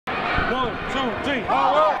1, 2, 3,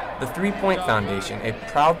 hard work. The 3 Point Foundation, a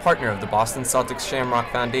proud partner of the Boston Celtics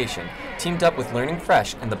Shamrock Foundation, teamed up with Learning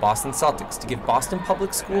Fresh and the Boston Celtics to give Boston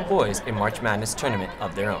Public School boys a March Madness tournament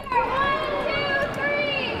of their own.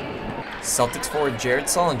 Celtics forward Jared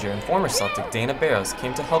Sullinger and former Celtic Dana Barros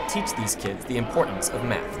came to help teach these kids the importance of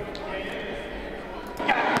math.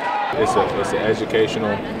 It's an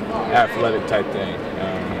educational, athletic type thing.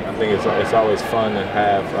 I think it's always fun to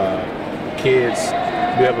have kids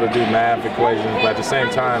be able to do math equations, but at the same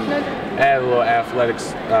time, add a little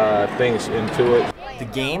athletics things into it. The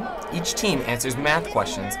game, each team answers math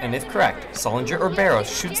questions, and if correct, Sullinger or Barros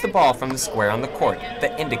shoots the ball from the square on the court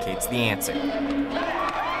that indicates the answer.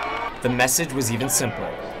 The message was even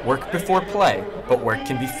simpler. Work before play, but work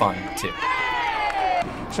can be fun too.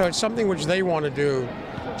 So it's something which they want to do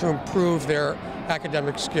to improve their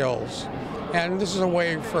academic skills. And this is a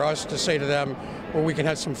way for us to say to them, well, we can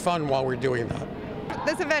have some fun while we're doing that.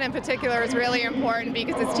 This event in particular is really important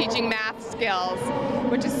because it's teaching math skills,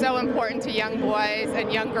 which is so important to young boys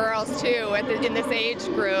and young girls too in this age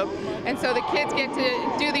group. And so the kids get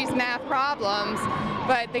to do these math problems,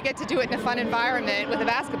 but they get to do it in a fun environment with a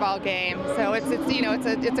basketball game. So it's a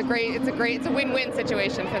win-win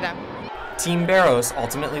situation for them. Team Barros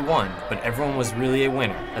ultimately won, but everyone was really a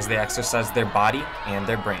winner as they exercised their body and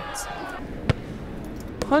their brains.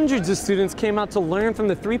 Hundreds of students came out to learn from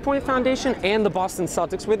the 3 Point Foundation and the Boston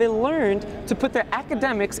Celtics, where they learned to put their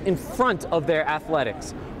academics in front of their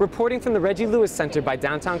athletics. Reporting from the Reggie Lewis Center by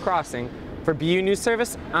Downtown Crossing, for BU News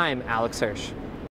Service, I'm Alex Hirsch.